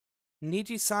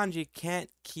Nijisanji can't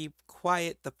keep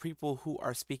quiet the people who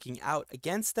are speaking out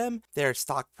against them. Their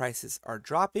stock prices are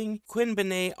dropping.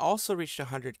 Quinn also reached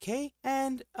 100k,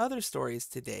 and other stories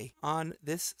today on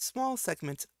this small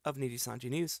segment of Nijisanji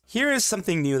News. Here is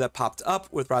something new that popped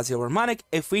up with Razio Harmonic.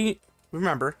 If we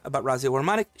remember about Razio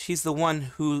Harmonic, she's the one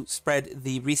who spread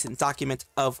the recent document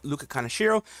of Luca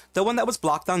Kaneshiro, the one that was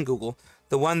blocked on Google,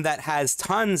 the one that has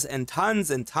tons and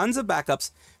tons and tons of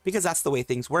backups, because that's the way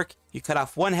things work. You cut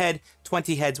off one head,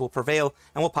 20 heads will prevail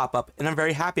and will pop up, and I'm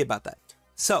very happy about that.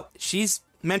 So she's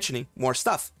mentioning more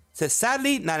stuff. It says,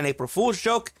 sadly, not an April Fool's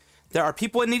joke, there are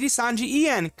people in Nijisanji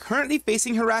EN currently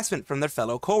facing harassment from their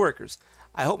fellow coworkers.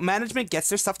 I hope management gets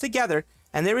their stuff together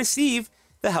and they receive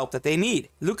the help that they need.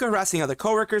 Luca harassing other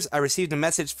coworkers. I received a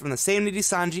message from the same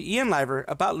Nijisanji EN liver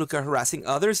about Luca harassing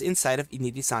others inside of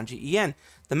Nijisanji EN.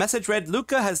 The message read,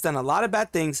 Luca has done a lot of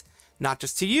bad things, not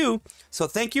just to you, so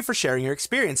thank you for sharing your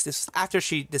experience. This was after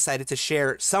she decided to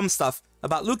share some stuff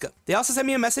about Luca. They also sent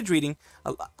me a message reading,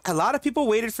 a lot of people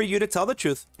waited for you to tell the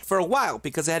truth for a while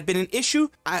because it had been an issue,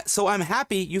 so I'm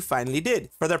happy you finally did.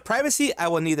 For their privacy, I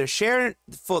will neither share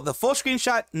the full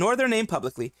screenshot nor their name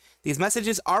publicly. These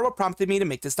messages are what prompted me to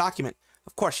make this document.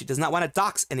 Of course, she does not want to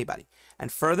dox anybody.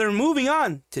 And further, moving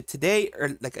on to today,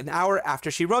 or like an hour after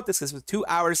she wrote this, this was 2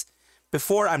 hours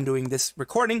before I'm doing this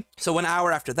recording. So 1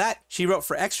 hour after that, she wrote,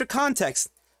 for extra context,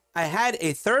 I had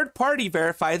a third party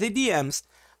verify the DMs.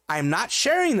 I'm not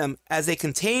sharing them as they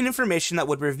contain information that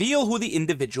would reveal who the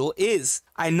individual is.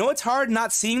 I know it's hard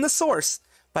not seeing the source,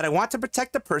 but I want to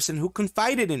protect the person who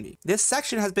confided in me. This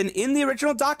section has been in the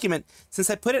original document since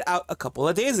I put it out a couple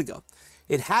of days ago.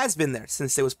 It has been there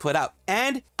since it was put out.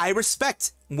 And I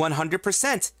respect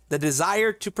 100% the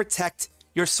desire to protect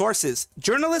your sources.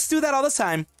 Journalists do that all the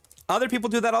time. Other people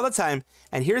do that all the time.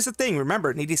 And here's the thing.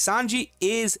 Remember, Nijisanji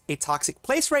is a toxic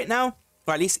place right now,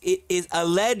 or at least it is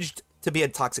alleged to be a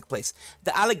toxic place.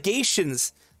 The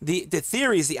allegations, the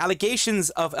theories, the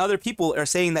allegations of other people are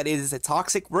saying that it is a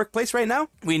toxic workplace right now.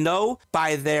 We know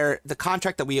by the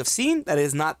contract that we have seen that it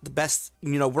is not the best,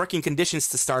 working conditions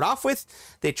to start off with.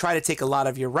 They try to take a lot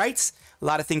of your rights, a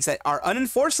lot of things that are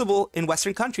unenforceable in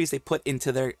Western countries, they put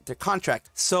into their contract.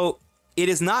 So it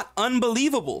is not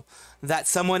unbelievable that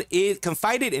someone is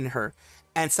confided in her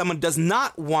and someone does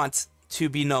not want to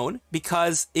be known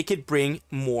because it could bring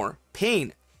more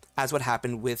pain, as what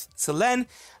happened with Selen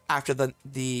after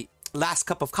the last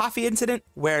cup of coffee incident,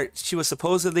 where she was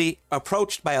supposedly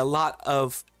approached by a lot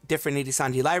of different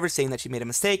Nijisanji livers saying that she made a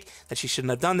mistake, that she shouldn't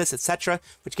have done this, etc.,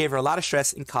 which gave her a lot of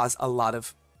stress and caused a lot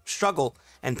of struggle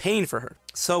and pain for her.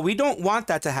 So we don't want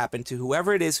that to happen to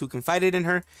whoever it is who confided in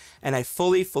her, and I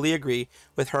fully agree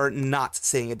with her not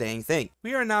saying a dang thing.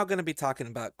 We are now going to be talking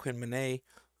about Quinn,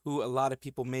 who a lot of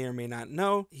people may or may not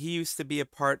know. He used to be a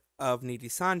part of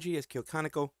Nijisanji as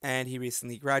Kyo, and he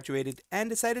recently graduated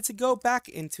and decided to go back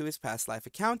into his past life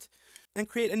account and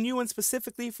create a new one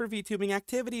specifically for VTubing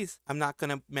activities. I'm not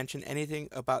going to mention anything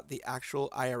about the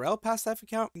actual IRL past life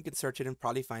account. You can search it and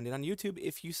probably find it on YouTube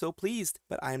if you so pleased,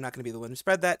 but I am not going to be the one to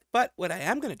spread that. But what I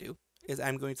am going to do is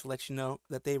I'm going to let you know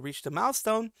that they reached a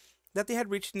milestone that they had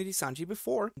reached Nijisanji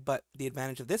before, but the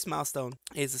advantage of this milestone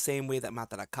is the same way that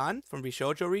Matara-kan from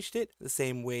Bishoujo reached it, the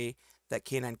same way that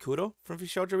Keinan Kuro from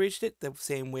Bishoujo reached it, the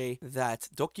same way that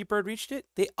Dokibird reached it.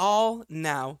 They all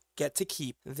now get to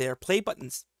keep their play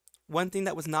buttons. One thing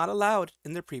that was not allowed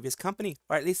in their previous company,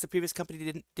 or at least the previous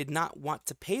company did not want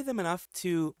to pay them enough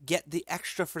to get the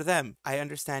extra for them. I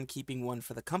understand keeping one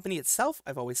for the company itself.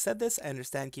 I've always said this. I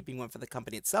understand keeping one for the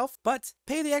company itself, but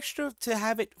pay the extra to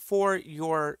have it for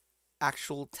your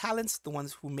actual talents, the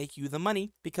ones who make you the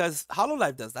money, because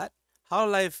Hololive does that.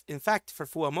 Hololive, in fact, for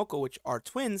Fuamoko, which are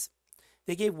twins,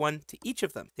 they gave one to each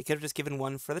of them. They could have just given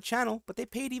one for the channel, but they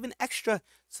paid even extra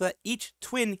so that each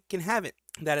twin can have it.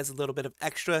 That is a little bit of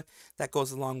extra that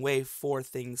goes a long way for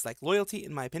things like loyalty,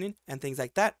 in my opinion, and things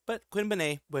like that. But Quinn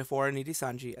before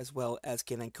Nijisanji, as well as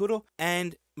Keinan Kuro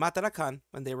and Matara-kan,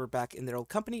 when they were back in their old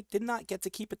company, did not get to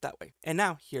keep it that way. And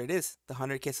now, here it is. The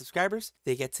 100k subscribers,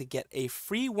 they get to get a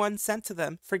free one sent to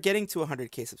them for getting to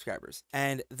 100k subscribers.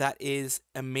 And that is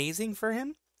amazing for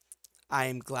him. I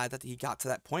am glad that he got to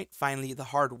that point. Finally, the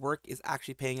hard work is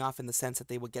actually paying off in the sense that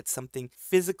they will get something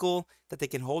physical that they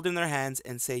can hold in their hands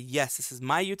and say, yes, this is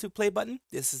my YouTube play button.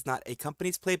 This is not a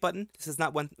company's play button. This is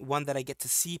not one that I get to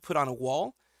see put on a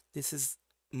wall. This is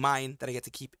mine that I get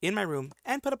to keep in my room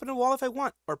and put up on a wall if I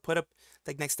want, or put up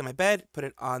like next to my bed, put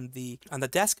it on the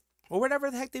desk, or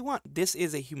whatever the heck they want. This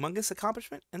is a humongous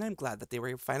accomplishment, and I'm glad that they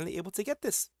were finally able to get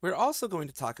this. We're also going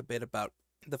to talk a bit about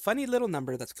the funny little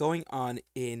number that's going on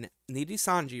in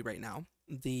Nijisanji right now,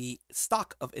 the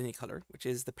stock of Anycolor, which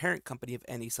is the parent company of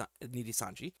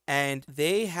Nijisanji, and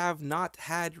they have not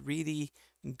had really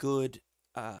good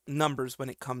numbers when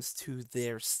it comes to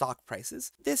their stock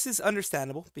prices. This is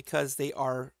understandable because they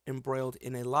are embroiled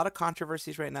in a lot of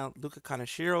controversies right now. Luca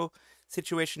Kaneshiro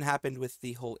situation happened with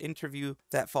the whole interview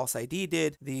that falseyed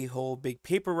did, the whole big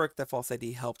paperwork that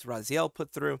falseyed helped Raziel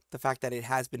put through, the fact that it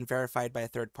has been verified by a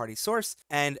third-party source,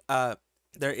 and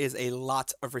there is a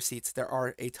lot of receipts. There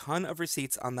are a ton of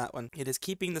receipts on that one. It is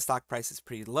keeping the stock prices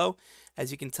pretty low. As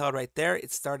you can tell right there,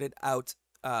 it started out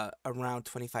around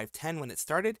 25.10 when it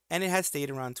started, and it has stayed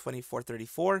around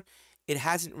 24.34. It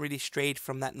hasn't really strayed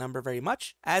from that number very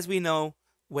much. As we know,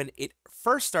 when it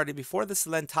first started before the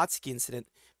Selen Tatsuki incident,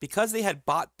 because they had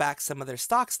bought back some of their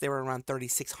stocks, they were around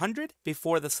 3,600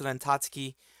 before the Selen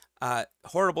Tatsuki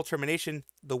horrible termination,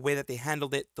 the way that they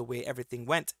handled it, the way everything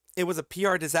went. It was a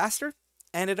PR disaster,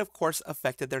 and it of course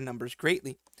affected their numbers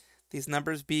greatly. These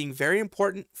numbers being very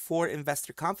important for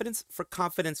investor confidence, for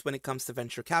confidence when it comes to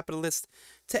venture capitalists,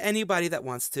 to anybody that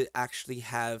wants to actually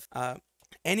have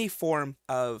any form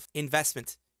of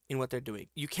investment in what they're doing.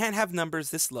 You can't have numbers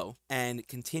this low and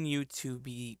continue to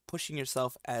be pushing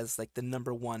yourself as like the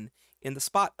number one in the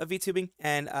spot of VTubing.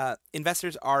 And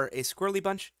investors are a squirrely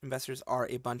bunch. Investors are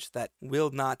a bunch that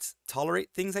will not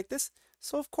tolerate things like this.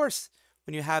 So of course,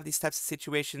 when you have these types of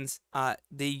situations,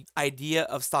 the idea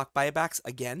of stock buybacks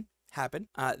again happen.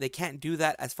 They can't do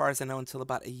that, as far as I know, until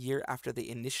about a year after they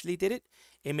initially did it.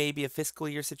 It may be a fiscal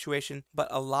year situation, but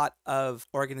a lot of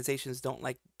organizations don't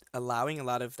like allowing, a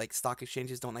lot of like stock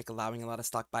exchanges don't like allowing a lot of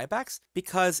stock buybacks,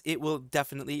 because it will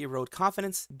definitely erode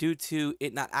confidence due to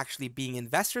it not actually being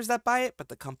investors that buy it, but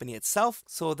the company itself.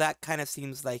 So that kind of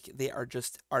seems like they are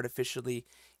just artificially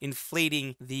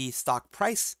inflating the stock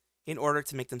price in order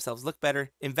to make themselves look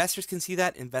better. Investors can see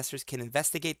that, investors can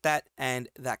investigate that, and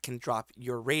that can drop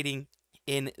your rating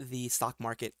in the stock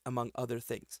market, among other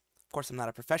things. Of course, I'm not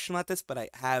a professional at this, but I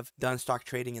have done stock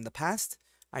trading in the past.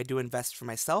 I do invest for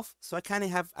myself, so I kind of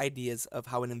have ideas of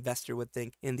how an investor would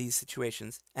think in these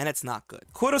situations, and it's not good.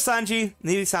 Kurosanji,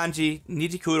 Nijisanji,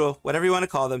 Nijikuro, whatever you want to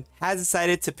call them, has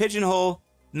decided to pigeonhole,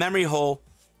 memory hole,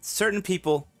 certain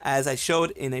people, as I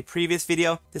showed in a previous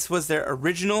video. This was their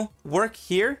original work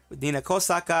here with Nina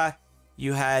Kosaka.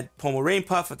 You had Pomo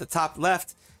Rainpuff at the top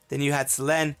left, then you had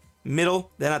Selen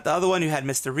middle, then at the other one you had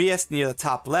Mr. Rias near the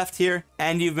top left here,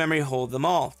 and you've memory holed them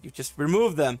all. You just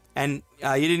removed them, and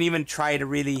you didn't even try to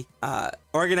really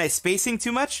organize spacing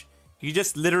too much. You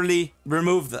just literally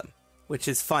removed them, which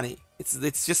is funny.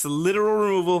 It's just a literal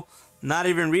removal. Not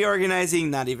even reorganizing,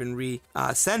 not even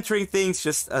centering things,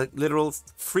 just a literal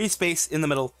free space in the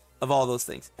middle of all those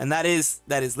things. And that is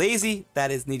lazy,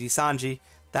 that is Nijisanji.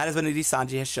 That is what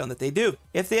Nijisanji has shown that they do.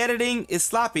 If the editing is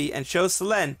sloppy and shows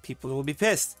Selen, people will be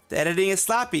pissed. The editing is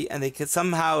sloppy and they could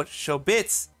somehow show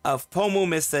bits of Pomu,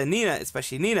 Mista, and Nina,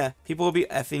 especially Nina, people will be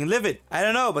effing livid. I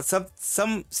don't know, but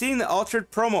some seeing the altered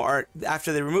promo art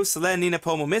after they remove Selen, Nina,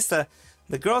 Pomu, Mista,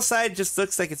 the girl side just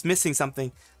looks like it's missing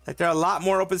something. Like there are a lot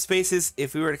more open spaces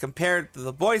if we were to compare it to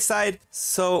the boy side.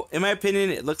 So in my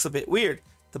opinion, it looks a bit weird.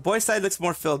 The boy side looks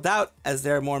more filled out as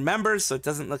there are more members, so it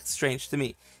doesn't look strange to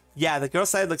me. Yeah, the girl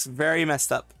side looks very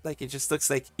messed up. Like it just looks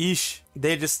like, eesh.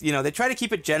 They just, they try to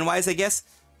keep it gen-wise, I guess.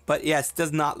 But yes, it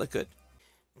does not look good.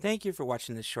 Thank you for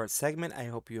watching this short segment. I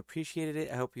hope you appreciated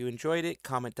it. I hope you enjoyed it.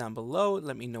 Comment down below.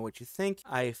 Let me know what you think.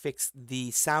 I fixed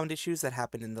the sound issues that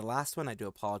happened in the last one. I do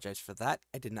apologize for that.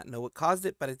 I did not know what caused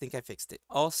it, but I think I fixed it.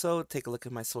 Also, take a look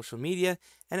at my social media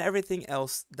and everything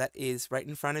else that is right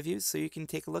in front of you so you can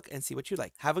take a look and see what you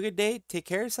like. Have a good day. Take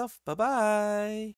care of yourself. Bye-bye.